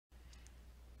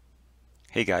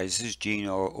Hey guys, this is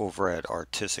Gino over at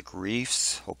Artistic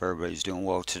Reefs. Hope everybody's doing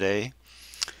well today.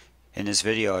 In this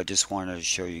video, I just wanted to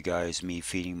show you guys me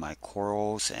feeding my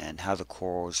corals and how the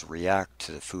corals react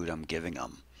to the food I'm giving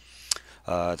them.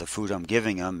 The food I'm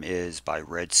giving them is by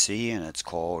Red Sea and it's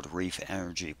called Reef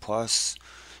Energy Plus.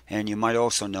 And you might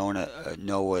also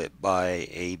know it by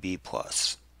AB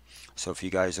Plus. So if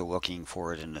you guys are looking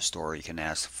for it in the store, you can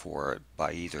ask for it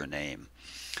by either name.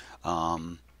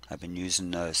 Um, I've been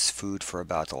using this food for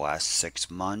about the last 6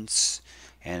 months,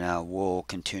 and we'll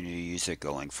continue to use it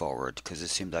going forward because it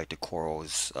seems like the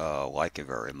corals like it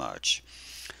very much.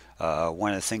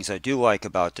 One of the things I do like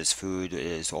about this food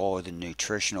is all of the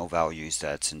nutritional values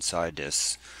that's inside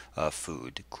this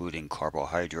food, including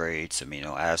carbohydrates,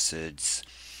 amino acids,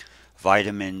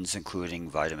 vitamins, including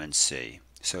vitamin C.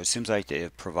 So it seems like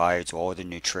it provides all the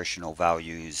nutritional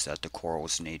values that the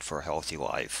corals need for a healthy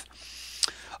life.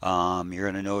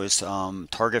 You're going to notice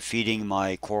target feeding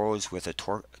my corals with a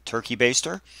turkey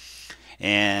baster.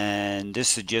 And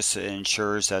this just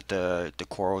ensures that the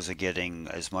corals are getting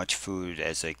as much food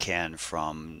as they can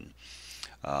from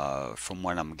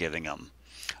when I'm giving them.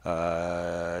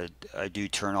 I do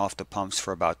turn off the pumps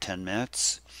for about 10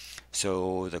 minutes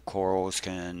so the corals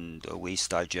can at least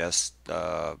digest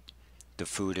the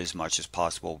food as much as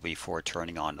possible before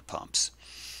turning on the pumps.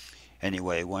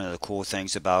 Anyway, one of the cool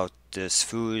things about this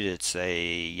food, it's a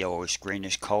yellowish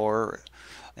greenish color,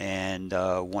 and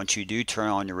once you do turn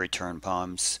on your return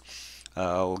pumps,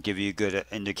 will give you a good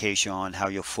indication on how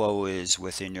your flow is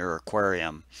within your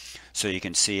aquarium, so you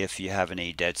can see if you have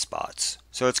any dead spots.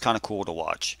 So it's kind of cool to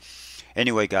watch.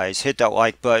 Anyway, guys, hit that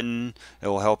like button. It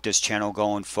will help this channel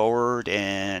going forward,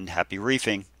 and happy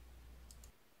reefing.